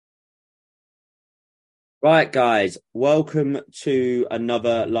Right, guys, welcome to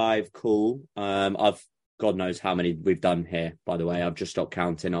another live call. God knows how many we've done here, by the way. I've just stopped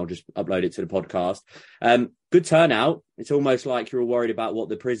counting. I'll just upload it to the podcast. Good turnout. It's almost like you're all worried about what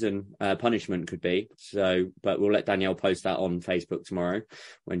the prison punishment could be. But we'll let Danielle post that on Facebook tomorrow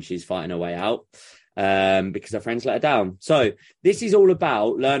when she's fighting her way out, because her friends let her down. So this is all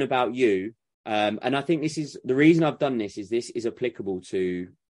about learn about you. And I think this is the reason I've done this is applicable to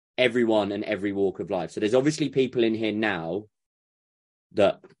everyone and every walk of life. So there's obviously people in here now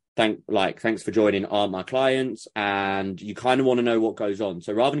that thanks for joining aren't my clients, and you kind of want to know what goes on.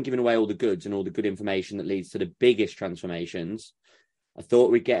 So rather than giving away all the goods and all the good information that leads to the biggest transformations, I thought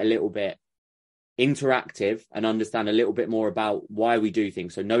we'd get a little bit interactive and understand a little bit more about why we do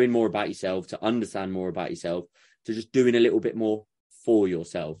things. So knowing more about yourself, to understand more about yourself, to just doing a little bit more for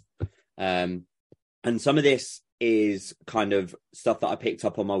yourself. And some of this is kind of stuff that I picked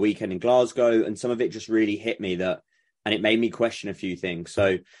up on my weekend in Glasgow, and some of it just really hit me and it made me question a few things.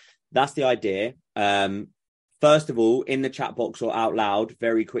 So that's the idea. First of all, in the chat box or out loud,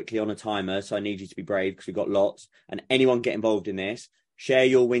 very quickly on a timer. So I need you to be brave because we've got lots, and anyone get involved in this. Share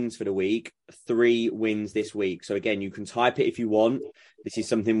your wins for the week. 3 wins this week. So again, you can type it if you want. This is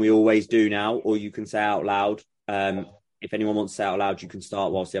something we always do now, or you can say out loud. If anyone wants to say out loud, you can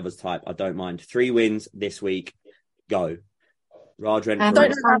start whilst the others type. I don't mind. 3 wins this week. Go. Raj went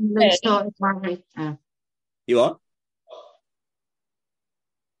You are?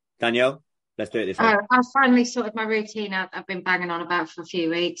 Danielle, let's do it this way. I've finally sorted my routine out. I've been banging on about for a few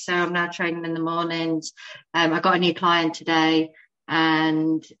weeks. So I'm now training in the mornings. I got a new client today.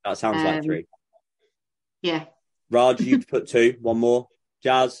 And that sounds like 3. Yeah. Raj, you've put 2. One more.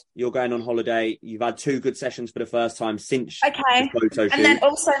 Jazz, you're going on holiday. You've had 2 good sessions for the first time since the photo shoot. And then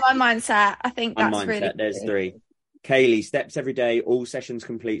also my mindset. I think that's mindset, really there's good. 3. Kaylee, steps every day, all sessions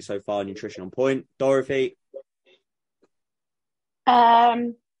complete so far, nutrition on point. Dorothy?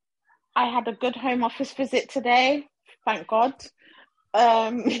 I had a good home office visit today, thank God.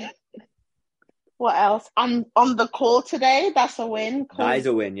 What else? I'm on the call today. That's a win. That is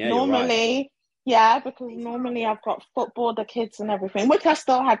a win, yeah. Normally, because normally I've got football, the kids and everything, which I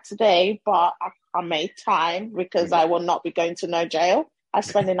still had today, but I made time because I will not be going to no jail. I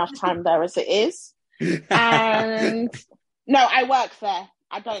spend enough time there as it is. And no, I work there.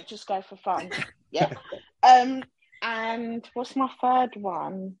 I don't just go for fun. Yeah. And what's my third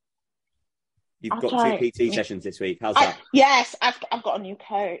one? You've got 2 PT sessions this week. How's that? Yes, I've got a new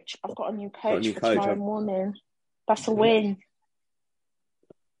coach. I've got a new coach for tomorrow morning. That's a win.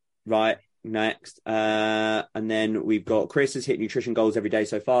 Right, next. And then we've got Chris has hit nutrition goals every day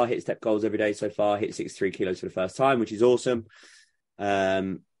so far, hit step goals every day so far, hit 63 kilos for the first time, which is awesome.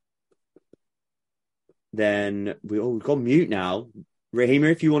 Then we've gone mute now.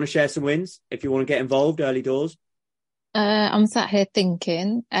 Rahima, if you want to share some wins, if you want to get involved early doors. I'm sat here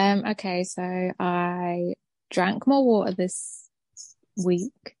thinking, okay, so I drank more water this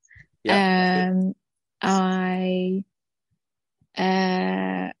week. Yeah,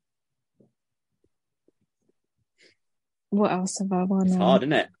 what else have I won? It's hard,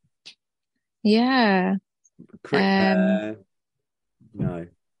 isn't it? Yeah. No.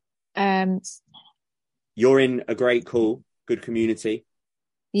 You're in a great call, good community.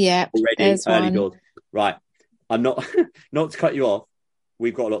 Yeah. Already early doors. Right. I'm not to cut you off.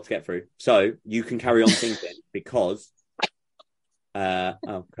 We've got a lot to get through. So you can carry on thinking because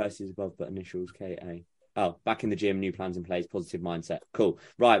Kirsty's above but initials KA. Oh, back in the gym, new plans in place, positive mindset. Cool.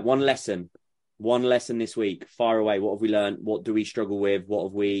 Right, one lesson this week. Fire away. What have we learned? What do we struggle with? What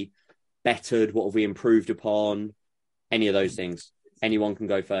have we bettered? What have we improved upon? Any of those things. Anyone can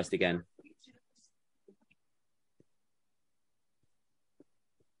go first again.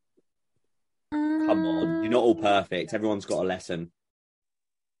 Come on, you're not all perfect. Everyone's got a lesson.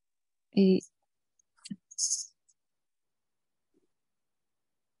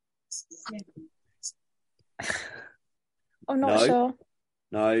 I'm not sure.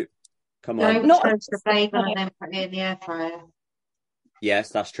 No, come on. Don't toast the bagel and then put it in the air fryer. Yes,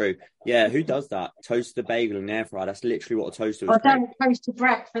 that's true. Yeah, who does that? Toast the bagel in the air fryer. That's literally what a toaster is. Or don't toast the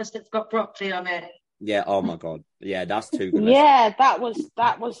breakfast. It's got broccoli on it. Yeah. Oh my God. Yeah, that's too good. Yeah, that was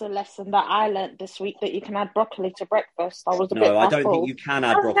a lesson that I learned this week, that you can add broccoli to breakfast. I was a bit baffled. I don't think you can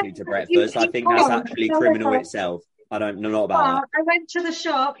add broccoli to breakfast. I think that's actually criminal itself. I don't know a lot about that. I went to the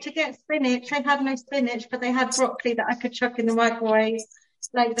shop to get spinach. They had no spinach, but they had broccoli that I could chuck in the microwave.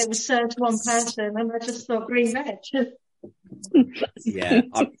 Like they were served to one person, and I just thought green veg. Yeah,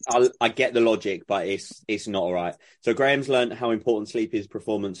 I get the logic, but it's not all right. So Graham's learned how important sleep is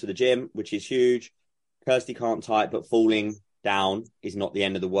performance for the gym, which is huge. Kirsty can't type, but falling down is not the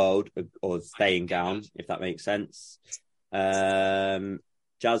end of the world, or staying down, if that makes sense. Jasmine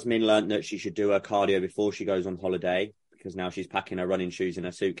learned that she should do her cardio before she goes on holiday, because now she's packing her running shoes in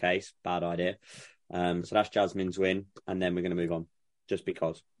her suitcase. Bad idea. So that's Jasmine's win. And then we're going to move on, just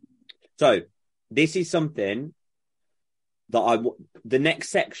because. So this is something that the next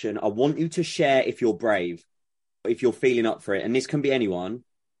section, I want you to share if you're brave, if you're feeling up for it. And this can be anyone,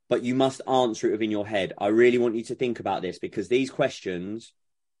 but you must answer it within your head. I really want you to think about this, because these questions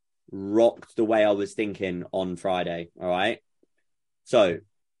rocked the way I was thinking on Friday. All right. So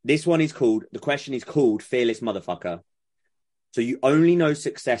this one is the question is called Fearless Motherfucker. So you only know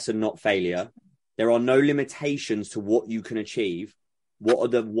success and not failure. There are no limitations to what you can achieve. What are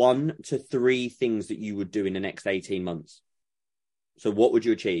the 1 to 3 things that you would do in the next 18 months? So what would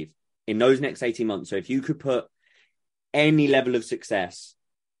you achieve in those next 18 months? So if you could put any level of success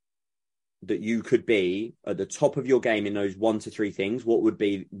that you could be at the top of your game in those 1 to 3 things, what would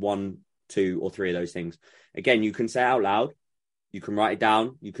be 1, 2, or 3 of those things? Again, you can say it out loud. You can write it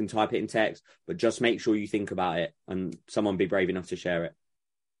down. You can type it in text, but just make sure you think about it, and someone be brave enough to share it.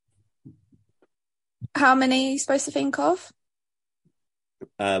 How many are you supposed to think of?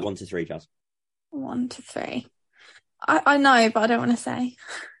 1 to 3, Jazz. 1 to 3. I know, but I don't want to say.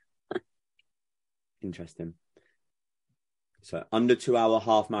 Interesting. So under 2 hour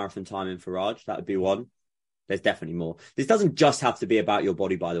half marathon timing for Raj, that would be 1. There's definitely more. This doesn't just have to be about your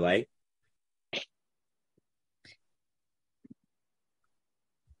body, by the way.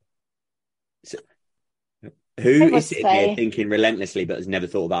 So, who is sitting here thinking relentlessly but has never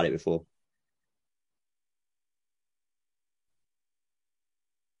thought about it before?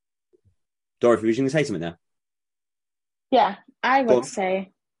 Dorothy, was you going to say something there? Yeah, I would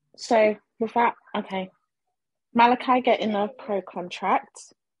say. So with that, okay. Malachi getting a pro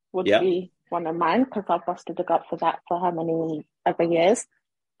contract would be one of mine, because I've busted the gut for that for how many other years.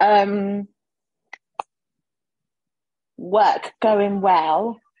 Work going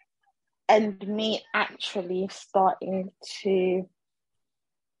well, and me actually starting to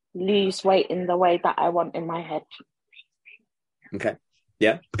lose weight in the way that I want in my head. Okay.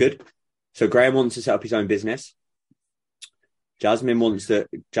 Yeah, good. So Graham wants to set up his own business.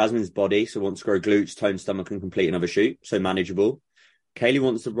 Jasmine's body, so wants to grow glutes, tone stomach, and complete another shoot, so manageable. Kaylee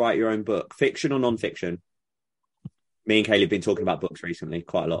wants to write your own book, fiction or non-fiction. Me and Kaylee have been talking about books recently,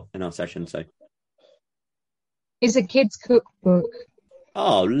 quite a lot in our session. So, it's a kids' cookbook.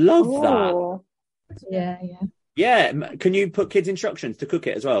 Oh, love that. Yeah. Can you put kids' instructions to cook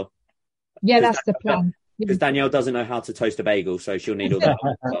it as well? Yeah, that's the plan. Because Danielle doesn't know how to toast a bagel, so she'll need all that.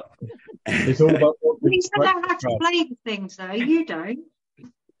 It's all about You still know how to flavour things, though. You don't.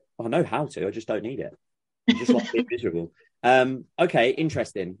 I know how to. I just don't need it. I just want to be miserable. Okay,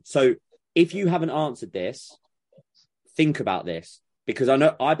 interesting. So if you haven't answered this, think about this, because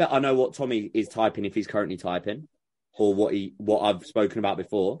I bet I know what Tommy is typing if he's currently typing, or what I've spoken about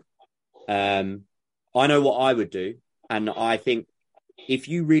before. I know what I would do, and I think if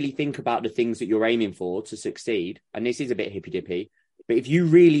you really think about the things that you're aiming for to succeed, and this is a bit hippy dippy, but if you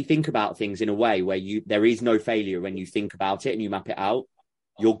really think about things in a way where there is no failure when you think about it and you map it out,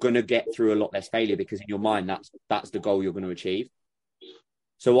 you're going to get through a lot less failure, because in your mind, that's the goal you're going to achieve.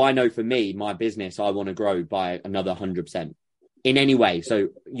 So I know for me, my business, I want to grow by another 100% in any way. So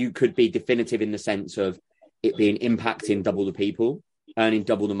you could be definitive in the sense of it being impacting double the people, earning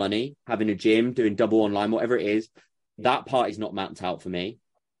double the money, having a gym, doing double online, whatever it is. That part is not mapped out for me,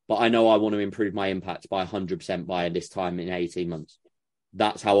 but I know I want to improve my impact by 100% by this time in 18 months.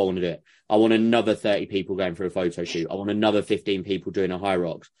 That's how I want to do it. I want another 30 people going for a photo shoot. I want another 15 people doing a High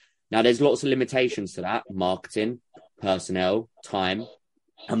Rocks. Now, there's lots of limitations to that. Marketing, personnel, time.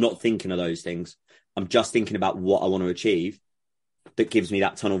 I'm not thinking of those things. I'm just thinking about what I want to achieve that gives me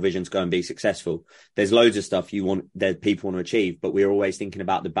that tunnel vision to go and be successful. There's loads of stuff that people want to achieve, but we're always thinking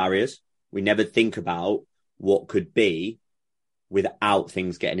about the barriers. We never think about what could be without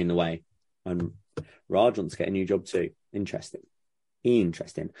things getting in the way. And Raj wants to get a new job too. Interesting.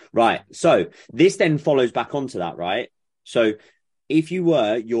 Right. So this then follows back onto that, right? So if you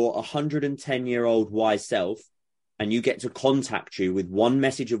were your 110-year-old wise self and you get to contact you with one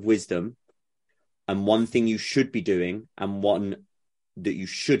message of wisdom and one thing you should be doing and one that you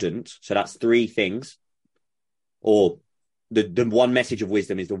shouldn't, so that's 3 things, or the one message of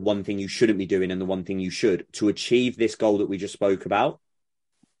wisdom is the one thing you shouldn't be doing and the one thing you should, to achieve this goal that we just spoke about,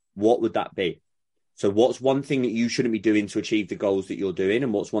 what would that be? So what's one thing that you shouldn't be doing to achieve the goals that you're doing,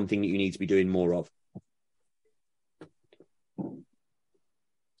 and what's one thing that you need to be doing more of?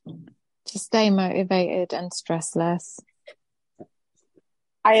 To stay motivated and stress less.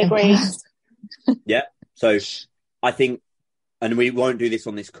 I agree. Yeah. So I think and we won't do this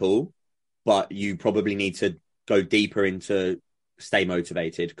on this call, but you probably need to go deeper into stay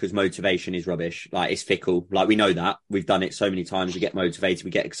motivated, because motivation is rubbish. Like, it's fickle. Like, we know that. We've done it so many times. We get motivated, we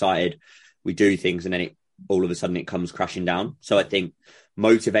get excited, we do things, and then all of a sudden it comes crashing down. So I think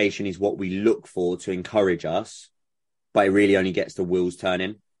motivation is what we look for to encourage us, but it really only gets the wheels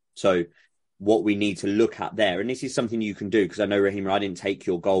turning. So what we need to look at there, and this is something you can do, because I know, Rahima, I didn't take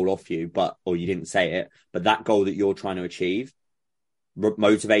your goal off you, or you didn't say it, but that goal that you're trying to achieve,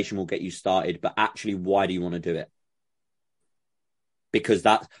 motivation will get you started, but actually, why do you want to do it? Because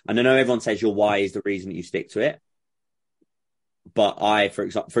and I know everyone says your why is the reason that you stick to it. But for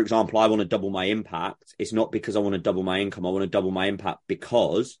example, I want to double my impact. It's not because I want to double my income. I want to double my impact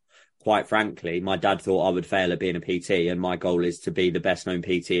because, quite frankly, my dad thought I would fail at being a PT, and my goal is to be the best known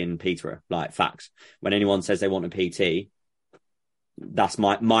PT in Peterborough. Like, facts. When anyone says they want a PT, that's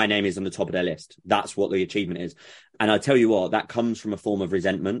my name is on the top of their list. That's what the achievement is. And I tell you what, that comes from a form of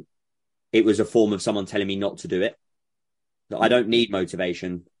resentment. It was a form of someone telling me not to do it. I don't need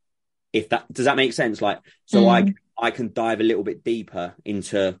motivation. Does that make sense? Like, so I can dive a little bit deeper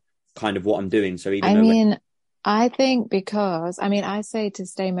into kind of what I'm doing. So I think because I say to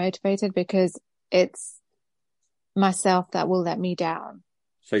stay motivated because it's myself that will let me down.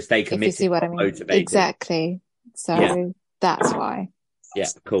 So stay committed. If you see what I mean. Motivated. Exactly. So that's why. Yeah,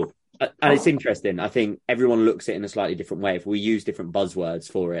 cool. And it's interesting. I think everyone looks at it in a slightly different way. If we use different buzzwords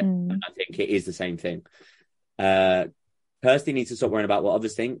for it, and I think it is the same thing. Kirsty needs to stop worrying about what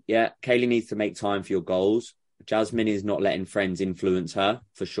others think. Yeah, Kaylee needs to make time for your goals. Jasmine is not letting friends influence her,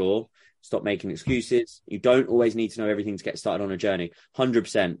 for sure. Stop making excuses. You don't always need to know everything to get started on a journey.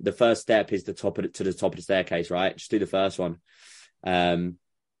 100%. The first step is to the top of the staircase, right? Just do the first one. Do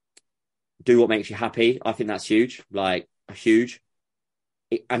what makes you happy. I think that's huge. Like, huge.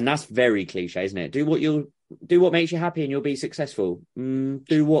 And that's very cliche, isn't it? Do what makes you happy and you'll be successful.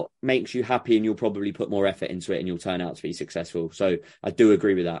 Do what makes you happy and you'll probably put more effort into it and you'll turn out to be successful. So I do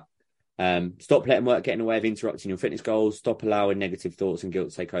agree with that. Stop letting work get in the way of interrupting your fitness goals. Stop allowing negative thoughts and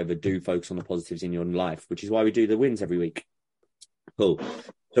guilt to take over. Do focus on the positives in your life, which is why we do the wins every week. Cool.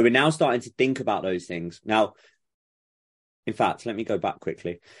 So we're now starting to think about those things. Now, in fact, let me go back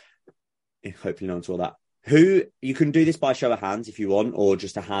quickly. Hopefully no one saw that. You can do this by show of hands if you want, or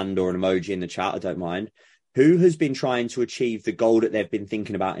just a hand or an emoji in the chat. I don't mind. Who has been trying to achieve the goal that they've been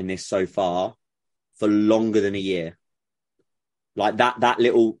thinking about in this so far for longer than a year? Like that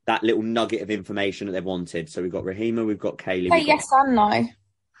little nugget of information that they've wanted. So we've got Rahima, we've got Kaylee. Yes and no.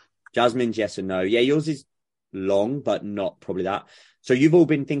 Jasmine's yes and no. Yeah, yours is long, but not probably that. So you've all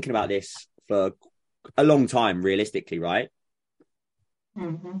been thinking about this for a long time, realistically, right?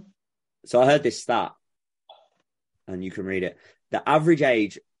 Mm-hmm. So I heard this stat, and you can read it. The average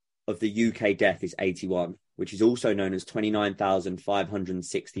age of the UK death is 81, which is also known as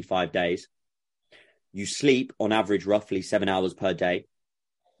 29,565 days. You sleep on average roughly 7 hours per day,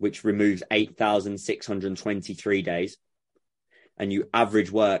 which removes 8,623 days. And you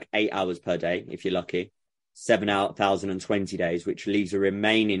average work 8 hours per day, if you're lucky, 7,020 days, which leaves a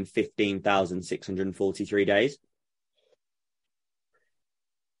remaining 15,643 days.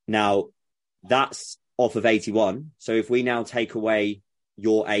 Now, that's off of 81. So if we now take away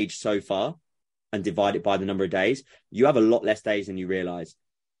your age so far and divide it by the number of days, you have a lot less days than you realize.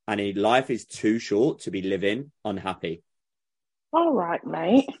 And life is too short to be living unhappy. All right,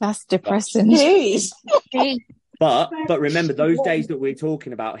 mate. That's depressing. Jeez. But remember, those days that we're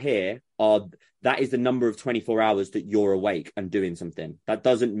talking about here that is the number of 24 hours that you're awake and doing something. That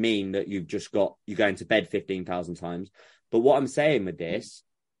doesn't mean that you're going to bed 15,000 times. But what I'm saying with this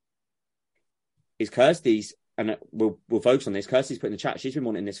is Kirsty's, and we'll focus on this, Kirsty's put in the chat, she's been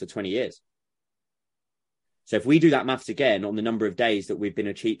wanting this for 20 years. So if we do that maths again on the number of days that we've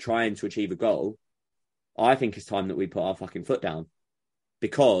been trying to achieve a goal, I think it's time that we put our fucking foot down.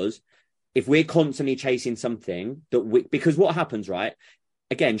 Because if we're constantly chasing something because what happens, right?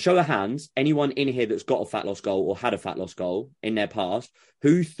 Again, show of hands, anyone in here that's got a fat loss goal or had a fat loss goal in their past,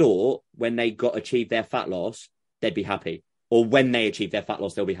 who thought when they achieved their fat loss, they'd be happy? Or when they achieve their fat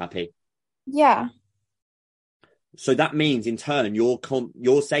loss, they'll be happy? Yeah. So that means in turn, you're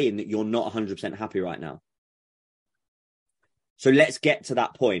saying that you're not 100% happy right now. So let's get to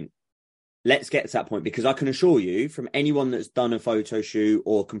that point. Because I can assure you, from anyone that's done a photo shoot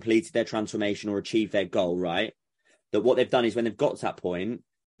or completed their transformation or achieved their goal, right, that what they've done is when they've got to that point,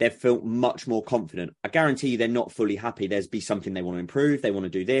 they've felt much more confident. I guarantee you they're not fully happy. There's be something they want to improve. They want to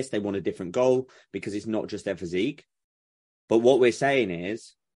do this. They want a different goal, because it's not just their physique. But what we're saying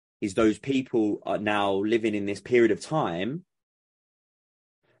is those people are now living in this period of time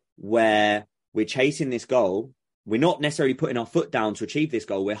where we're chasing this goal we're not necessarily putting our foot down to achieve this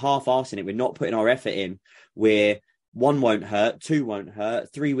goal. We're half-arsing it. We're not putting our effort in. We're 1 won't hurt, 2 won't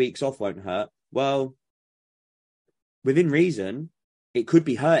hurt, 3 weeks off won't hurt. Well, within reason, it could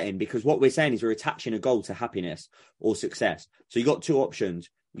be hurting, because what we're saying is we're attaching a goal to happiness or success. So you got 2 options.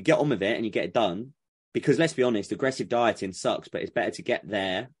 You get on with it and you get it done, because let's be honest, aggressive dieting sucks, but it's better to get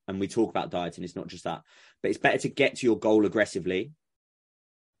there. And we talk about dieting, it's not just that, but it's better to get to your goal aggressively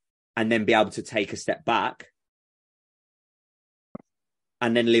and then be able to take a step back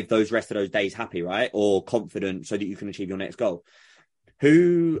and then live those rest of those days happy, right? Or confident, so that you can achieve your next goal.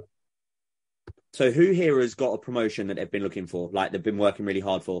 Who here has got a promotion that they've been looking for, like they've been working really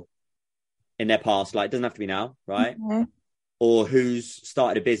hard for in their past? Like, it doesn't have to be now, right? Mm-hmm. Or who's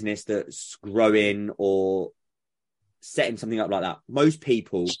started a business that's growing or setting something up like that? Most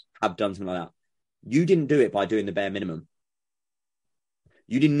people have done something like that. You didn't do it by doing the bare minimum.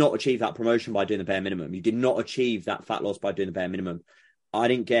 You did not achieve that promotion by doing the bare minimum. You did not achieve that fat loss by doing the bare minimum. I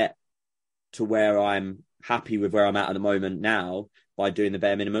didn't get to where I'm happy with where I'm at the moment now by doing the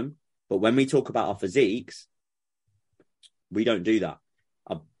bare minimum. But when we talk about our physiques, we don't do that.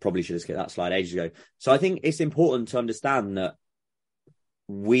 I probably should have skipped that slide ages ago. So I think it's important to understand that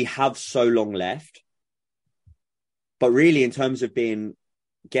we have so long left. But really, in terms of getting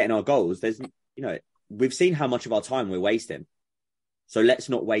our goals, we've seen how much of our time we're wasting. So let's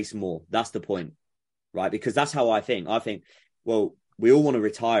not waste more. That's the point, right? Because that's how I think. I think, well, we all want to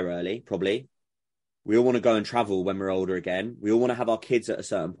retire early, probably. We all want to go and travel when we're older again. We all want to have our kids at a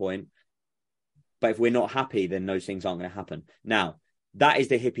certain point. But if we're not happy, then those things aren't going to happen. Now, that is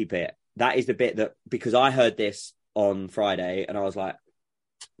the hippie bit. That is the bit that, because I heard this on Friday and I was like,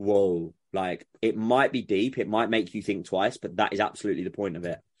 whoa, like it might be deep. It might make you think twice, but that is absolutely the point of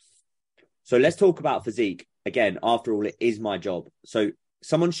it. So let's talk about physique. Again, after all, it is my job. So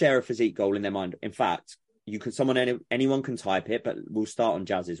someone share a physique goal in their mind. In fact, anyone can type it, but we'll start on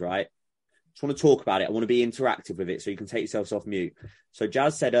Jazz's, right? Just want to talk about it. I want to be interactive with it so you can take yourselves off mute. So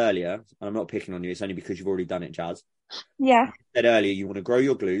Jazz said earlier, and I'm not picking on you, it's only because you've already done it, Jazz. Yeah. You said earlier you want to grow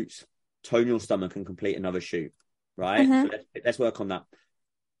your glutes, tone your stomach and complete another shoot, right? Mm-hmm. So let's work on that.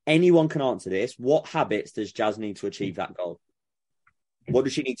 Anyone can answer this. What habits does Jazz need to achieve that goal? What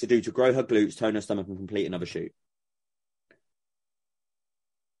does she need to do to grow her glutes, tone her stomach and complete another shoot?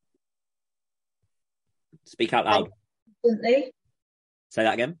 Speak out loud. Consistently. Say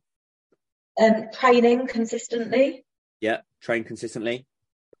that again. Training consistently. Yeah, train consistently.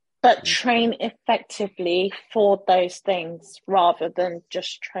 But train effectively for those things rather than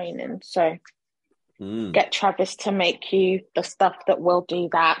just training. So get Travis to make you the stuff that will do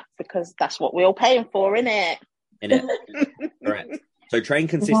that, because that's what we're all paying for, innit? Correct. So train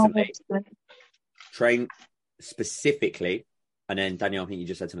consistently. Train specifically. And then, Danielle, I think you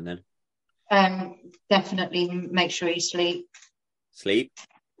just said something then. Definitely make sure you sleep. Sleep.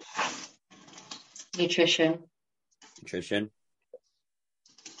 Nutrition. Is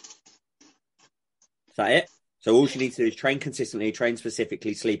that it? So all she needs to do is train consistently, train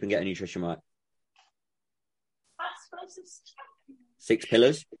specifically, sleep and get her nutrition right. 6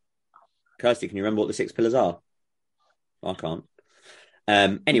 pillars. Kirsty, can you remember what the 6 pillars are? I can't.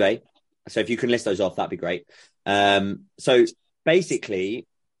 Anyway, so if you can list those off, that'd be great. So basically,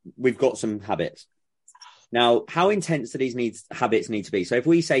 we've got some habits. Now, how intense do these habits need to be? So if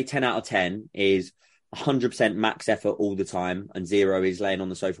we say 10 out of 10 is 100% max effort all the time and 0 is laying on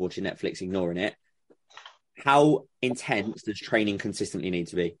the sofa watching Netflix, ignoring it, how intense does training consistently need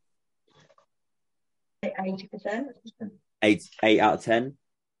to be? 80%. 8 out of 10.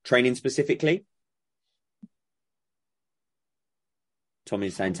 Training specifically?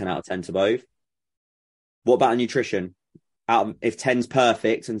 Tommy's saying 10 out of 10 to both. What about nutrition? If 10's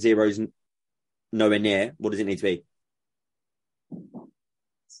perfect and 0's nowhere near, what does it need to be?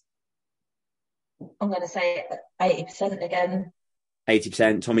 I'm going to say 80% again.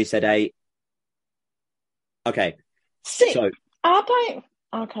 80%. Tommy said 8. Okay. 6. So, I don't.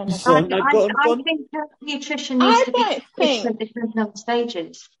 Okay. I think nutrition needs to be different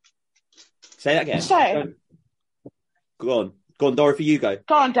stages. Say that again. So, go on, Dorothy. You go.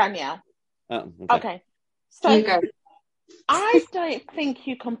 Go on, Danielle. Okay. So you go. I don't think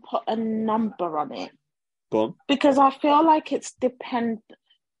you can put a number on it. Go on. Because I feel like it's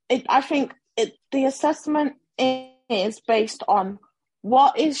I think the assessment is based on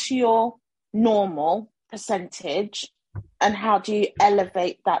what is your normal percentage and how do you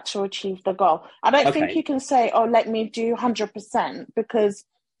elevate that to achieve the goal. I don't think you can say, oh, let me do 100%, because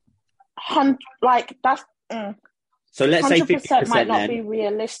that's... So let's say 50% might not then be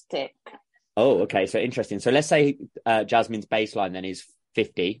realistic. Oh, okay. So interesting. So let's say Jasmine's baseline then is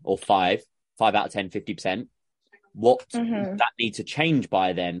 50 or 5 out of 10, 50%. What Mhm. does that need to change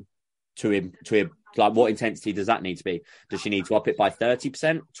by then to like what intensity does that need to be? Does she need to up it by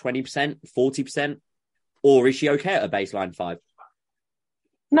 30%, 20%, 40%? Or is she okay at a baseline 5?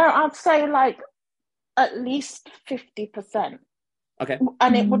 No, I'd say like at least 50%. Okay.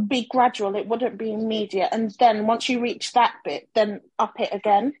 And it would be gradual, it wouldn't be immediate. And then once you reach that bit, then up it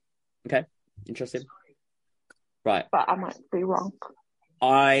again. Okay. Interesting. Right. But I might be wrong.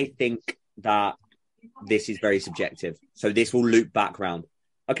 I think that this is very subjective. So this will loop back round.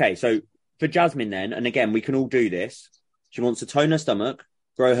 Okay, so for Jasmine then, and again, we can all do this. She wants to tone her stomach,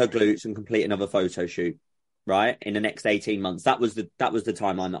 grow her glutes, and complete another photo shoot, right? In the next 18 months. That was the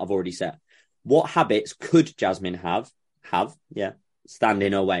timeline that I've already set. What habits could Jasmine have, stand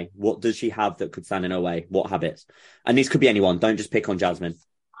in her way? What does she have that could stand in her way? What habits? And this could be anyone. Don't just pick on Jasmine.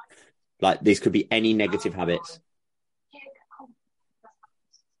 Like, this could be any negative habits.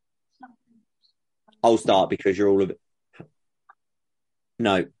 I'll start because you're all of it.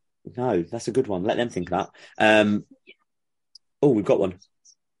 No, that's a good one. Let them think of that. Oh, we've got one.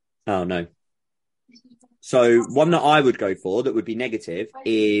 Oh, no. So one that I would go for that would be negative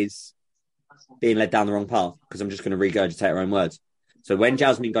is being led down the wrong path, because I'm just going to regurgitate her own words. So when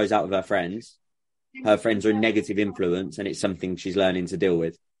Jasmine goes out with her friends are a negative influence and it's something she's learning to deal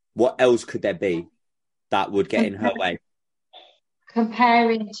with. What else could there be that would get in her way?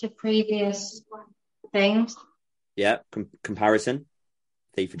 Comparing to previous things. Yeah, comparison,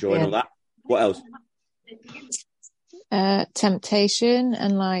 thief of joy and all that. What else? Temptation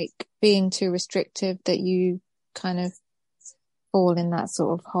and like being too restrictive, that you kind of fall in that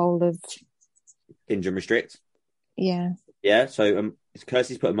sort of hole of Binge and restrict. Yeah. Yeah. So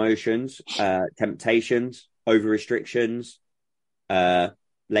Kirsty's put emotions, temptations, over restrictions,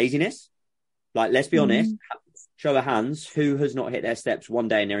 laziness. Like, let's be honest. Show of hands, who has not hit their steps one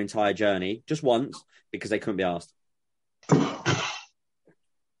day in their entire journey, just once, because they couldn't be asked?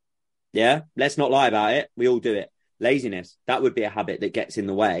 Yeah, let's not lie about it. We all do it. Laziness, that would be a habit that gets in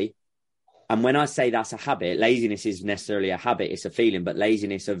the way. And when I say that's a habit, laziness is necessarily a habit, it's a feeling, but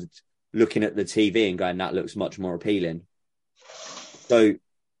laziness of looking at the TV and going, that looks much more appealing. So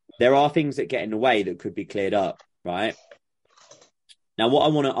there are things that get in the way that could be cleared up, right? Now, what I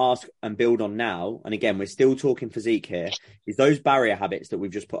want to ask and build on now, and again, we're still talking physique here, is those barrier habits that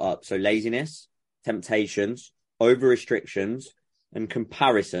we've just put up. So laziness, temptations, over restrictions, and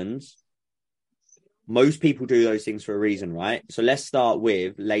comparisons. Most people do those things for a reason, right? So let's start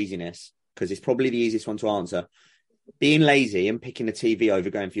with laziness, because it's probably the easiest one to answer. Being lazy and picking the TV over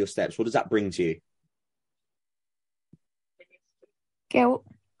going for your steps, what does that bring to you? Guilt.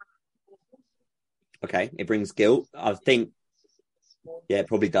 Okay, it brings guilt. I think, yeah, it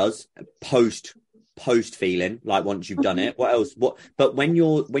probably does. Post feeling, like once you've done it. What else? But when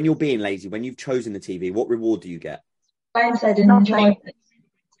you're being lazy, when you've chosen the TV, what reward do you get? Graham said enjoyment.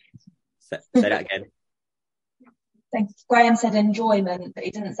 Say that again. Graham said enjoyment, but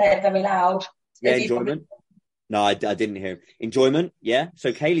he didn't say it very loud. Yeah, enjoyment. No, I didn't hear him. Enjoyment, yeah.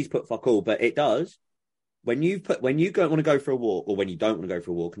 So Kaylee's put fuck all, but it does. When you don't want to go for a walk, or when you don't want to go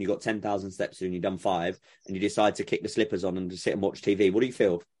for a walk and you've got 10,000 steps to and you've done 5 and you decide to kick the slippers on and just sit and watch TV, what do you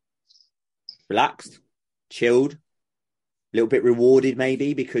feel? Relaxed, chilled, a little bit rewarded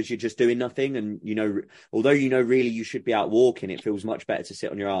maybe because you're just doing nothing, and although really you should be out walking, it feels much better to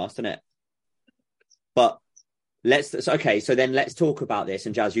sit on your ass, doesn't it? But so then let's talk about this,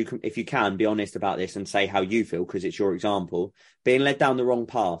 and Jazz, you can, if you can, be honest about this and say how you feel, because it's your example. Being led down the wrong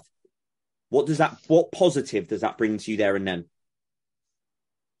path, what positive does that bring to you there and then?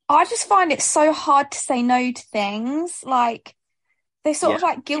 I just find it so hard to say no to things. Like, they sort of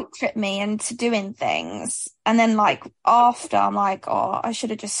like guilt trip me into doing things, and then like after I'm like, oh, I should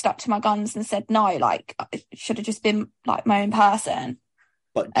have just stuck to my guns and said no. Like, I should have just been like my own person.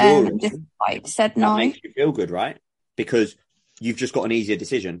 But just like said no. That makes you feel good, right? Because you've just got an easier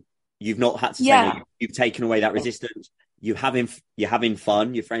decision. You've not had to say no. You've taken away that resistance. You're having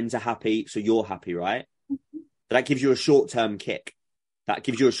fun. Your friends are happy, so you're happy, right? So that gives you a short-term kick. That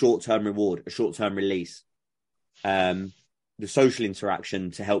gives you a short-term reward, a short-term release. The social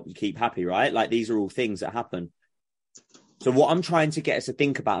interaction to help you keep happy, right? Like, these are all things that happen. So what I'm trying to get us to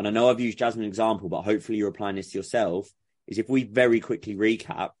think about, and I know I've used Jasmine's example, but hopefully you're applying this to yourself, is if we very quickly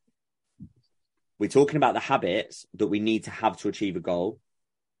recap, we're talking about the habits that we need to have to achieve a goal.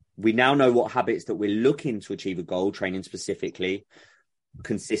 We now know what habits that we're looking to achieve a goal, training specifically,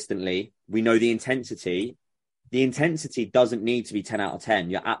 consistently. We know the intensity. The intensity doesn't need to be 10 out of 10.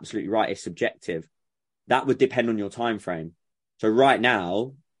 You're absolutely right. It's subjective. That would depend on your time frame. So right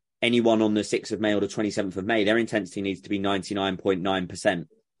now, anyone on the 6th of May or the 27th of May, their intensity needs to be 99.9%.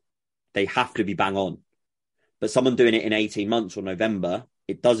 They have to be bang on. But someone doing it in 18 months or November,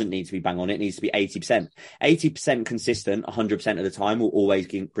 it doesn't need to be bang on. It needs to be 80%. 80% consistent 100% of the time will always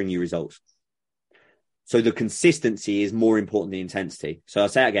bring you results. So the consistency is more important than the intensity. So I'll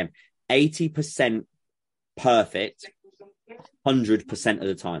say it again, 80% perfect 100% of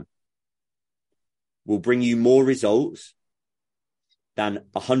the time will bring you more results than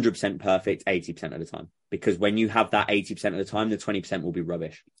 100% perfect 80% of the time. Because when you have that 80% of the time, the 20% will be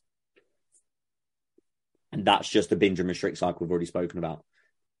rubbish. And that's just the binge and restrict cycle we've already spoken about.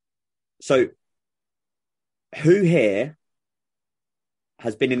 So who here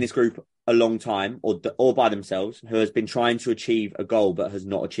has been in this group a long time or by themselves, who has been trying to achieve a goal but has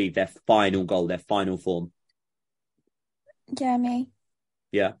not achieved their final goal, their final form? Yeah, me.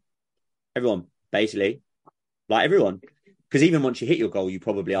 Yeah. Everyone, basically. Like everyone. Because even once you hit your goal, you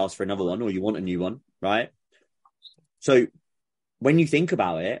probably ask for another one or you want a new one, right? So when you think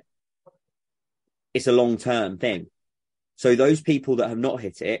about it, it's a long-term thing. So those people that have not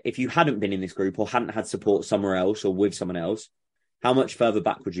hit it, if you hadn't been in this group or hadn't had support somewhere else or with someone else, how much further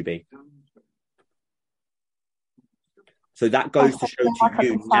back would you be? So that goes to show to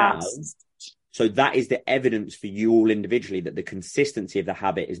you now. So that is the evidence for you all individually that the consistency of the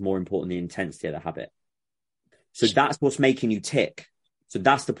habit is more important than the intensity of the habit. So that's what's making you tick. So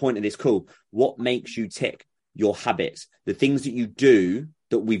that's the point of this call. What makes you tick? Your habits, the things that you do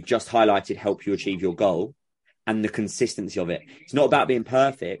that we've just highlighted help you achieve your goal, and the consistency of it. It's not about being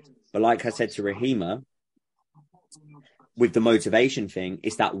perfect, but like I said to Rahima, with the motivation thing,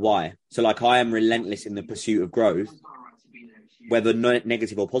 it's that why. So like I am relentless in the pursuit of growth, whether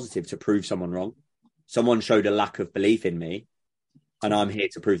negative or positive, to prove someone wrong. Someone showed a lack of belief in me and I'm here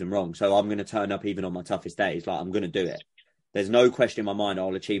to prove them wrong. So I'm going to turn up even on my toughest days. Like I'm going to do it. There's no question in my mind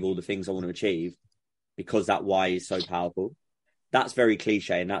I'll achieve all the things I want to achieve because that why is so powerful. That's very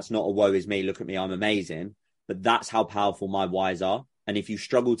cliche and that's not a woe is me, look at me, I'm amazing. But that's how powerful my whys are. And if you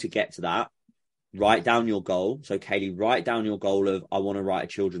struggle to get to that, write down your goal. So Kaylee, write down your goal of I want to write a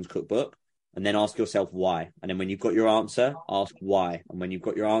children's cookbook, and then ask yourself why. And then when you've got your answer, ask why. And when you've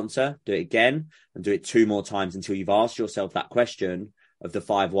got your answer, do it again and do it 2 more times until you've asked yourself that question of the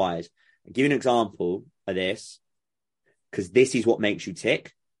 5 whys. I'll give you an example of this because this is what makes you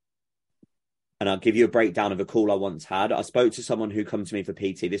tick. And I'll give you a breakdown of a call I once had. I spoke to someone who come to me for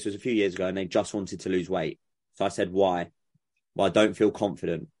PT. This was a few years ago and they just wanted to lose weight. So I said, why? Well, I don't feel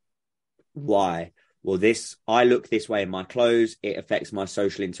confident. Why? Well, I look this way in my clothes. It affects my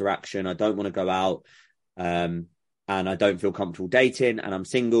social interaction. I don't want to go out. And I don't feel comfortable dating and I'm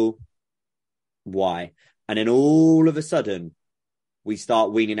single. Why? And then all of a sudden, we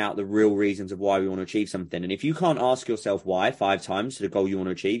start weaning out the real reasons of why we want to achieve something. And if you can't ask yourself why 5 times to the goal you want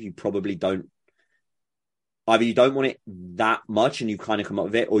to achieve, you probably don't. Either you don't want it that much and you kind of come up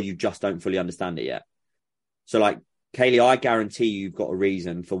with it, or you just don't fully understand it yet. So like, Kaylee, I guarantee you've got a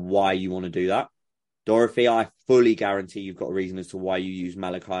reason for why you want to do that. Dorothy, I fully guarantee you've got a reason as to why you use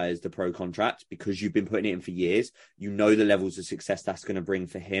Malachi as the pro contract, because you've been putting it in for years. You know the levels of success that's going to bring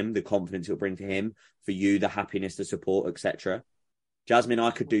for him, the confidence it'll bring for him, for you, the happiness, the support, etc. Jasmine,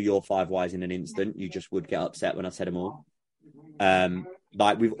 I could do your 5 whys in an instant. You just would get upset when I said them all.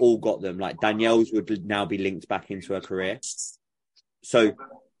 Like we've all got them. Like Danielle's would now be linked back into her career. So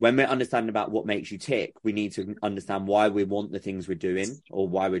when we're understanding about what makes you tick, we need to understand why we want the things we're doing or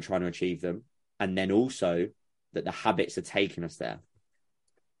why we're trying to achieve them. And then also that the habits are taking us there.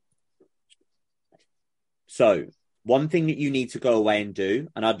 So one thing that you need to go away and do,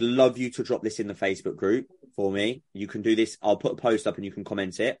 and I'd love you to drop this in the Facebook group for me. You can do this. I'll put a post up and you can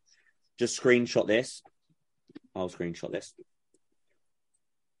comment it. Just screenshot this. I'll screenshot this.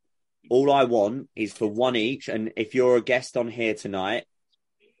 All I want is for one each. And if you're a guest on here tonight,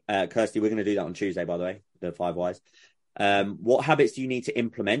 Kirsty, we're going to do that on Tuesday, by the way, the 5 whys. What habits do you need to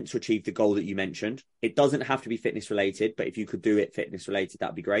implement to achieve the goal that you mentioned? It doesn't have to be fitness related, but if you could do it fitness related,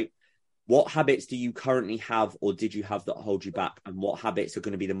 that'd be great. What habits do you currently have or did you have that hold you back? And what habits are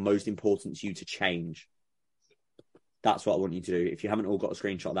going to be the most important to you to change? That's what I want you to do. If you haven't all got a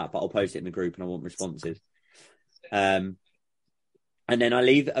screenshot of that, but I'll post it in the group and I want responses. And then I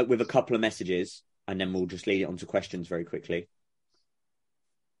leave with a couple of messages and then we'll just lead it on to questions very quickly.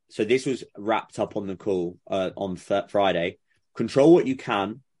 So this was wrapped up on the call on Friday. Control what you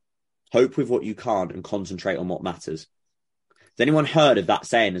can, hope with what you can't, and concentrate on what matters. Has anyone heard of that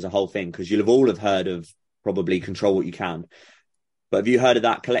saying as a whole thing? Because you'll have all heard of probably control what you can. But have you heard of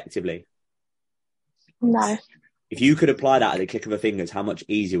that collectively? No. If you could apply that at the click of a fingers, how much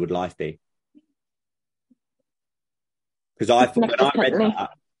easier would life be? Because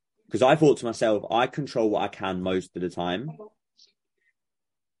I thought to myself, I control what I can most of the time.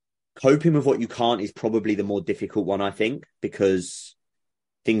 coping with what you can't is probably the more difficult one, I think, because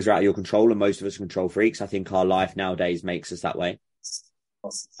things are out of your control and most of us are control freaks. I think our life nowadays makes us that way.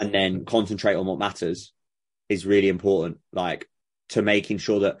 And then concentrate on what matters is really important, like to making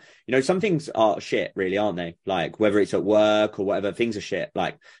sure that, you know, some things are shit, really, aren't they? Like whether it's at work or whatever, things are shit.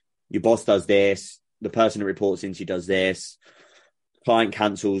 Like your boss does this, the person that reports into you does this, client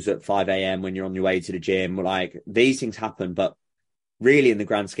cancels at 5 a.m. when you're on your way to the gym. Like these things happen, but really in the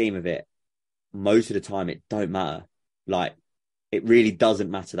grand scheme of it, most of the time it don't matter. Like it really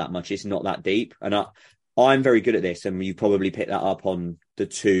doesn't matter that much. It's not that deep. And I'm very good at this. And you probably picked that up on the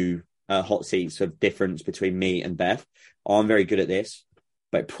two hot seats of difference between me and Beth. I'm very good at this,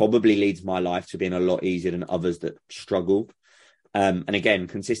 but it probably leads my life to being a lot easier than others that struggle. And again,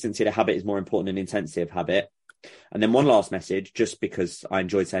 consistency of habit is more important than intensity of habit. And then one last message, just because I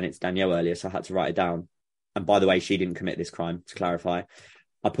enjoyed saying it to Danielle earlier, so I had to write it down. And by the way, she didn't commit this crime, to clarify.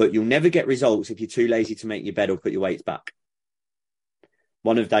 I put, you'll never get results if you're too lazy to make your bed or put your weights back.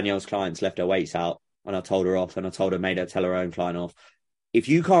 One of Danielle's clients left her weights out and I told her off, and I told her, made her tell her own client off. If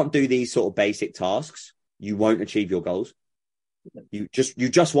you can't do these sort of basic tasks, you won't achieve your goals. You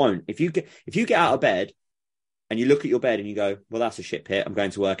just won't. If you get out of bed and you look at your bed and you go, well, that's a shit pit, I'm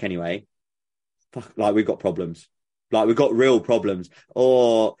going to work anyway. Fuck, like we've got problems. Like we've got real problems.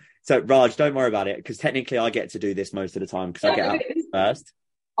 Or so Raj, don't worry about it, because technically I get to do this most of the time because I get up first.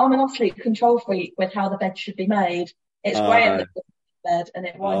 I'm an absolute control freak with how the bed should be made. It's Graham that puts the bed, and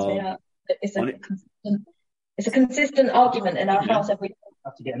it winds me up. It's a consistent argument in our house every day. I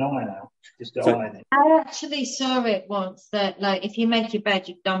have to get an iron now. Just to iron it. I actually saw it once that, like, if you make your bed,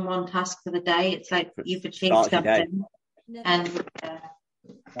 you've done one task for the day. It's like you've achieved something. And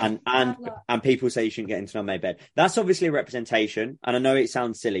people say you shouldn't get into an unmade bed. That's obviously a representation, and I know it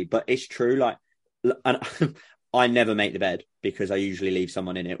sounds silly, but it's true. Like, and I never make the bed because I usually leave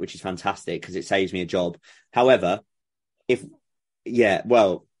someone in it, which is fantastic because it saves me a job. However,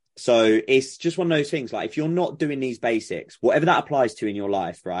 so it's just one of those things. Like if you're not doing these basics, whatever that applies to in your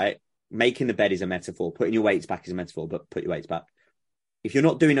life, right? Making the bed is a metaphor. Putting your weights back is a metaphor, but put your weights back. If you're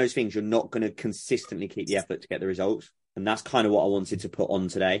not doing those things, you're not going to consistently keep the effort to get the results. And that's kind of what I wanted to put on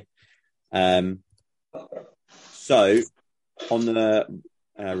today. So on the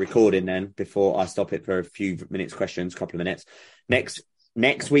recording then, before I stop it for a few minutes, questions, couple of minutes,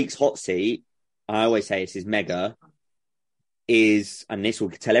 next week's hot seat, I always say this is mega, and this will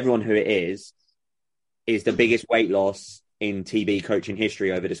tell everyone who it is the biggest weight loss in TB coaching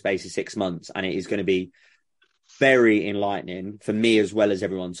history over the space of 6 months. And it is going to be very enlightening for me as well as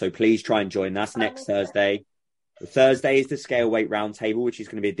everyone. So please try and join. That's next Thursday. Thursday is the scale weight roundtable, which is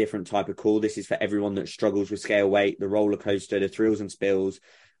going to be a different type of call. This is for everyone that struggles with scale weight, the roller coaster, the thrills and spills.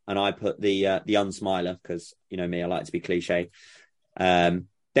 And I put the unsmiler because, you know me, I like to be cliche. Then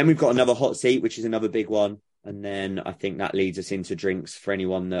we've got another hot seat, which is another big one. And then I think that leads us into drinks for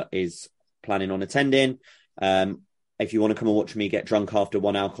anyone that is planning on attending. If you want to come and watch me get drunk after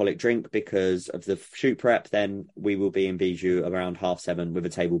one alcoholic drink because of the shoot prep, then we will be in Bijou around 7:30 with a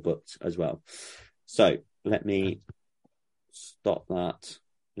table booked as well. So let me stop that.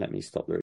 Let me stop the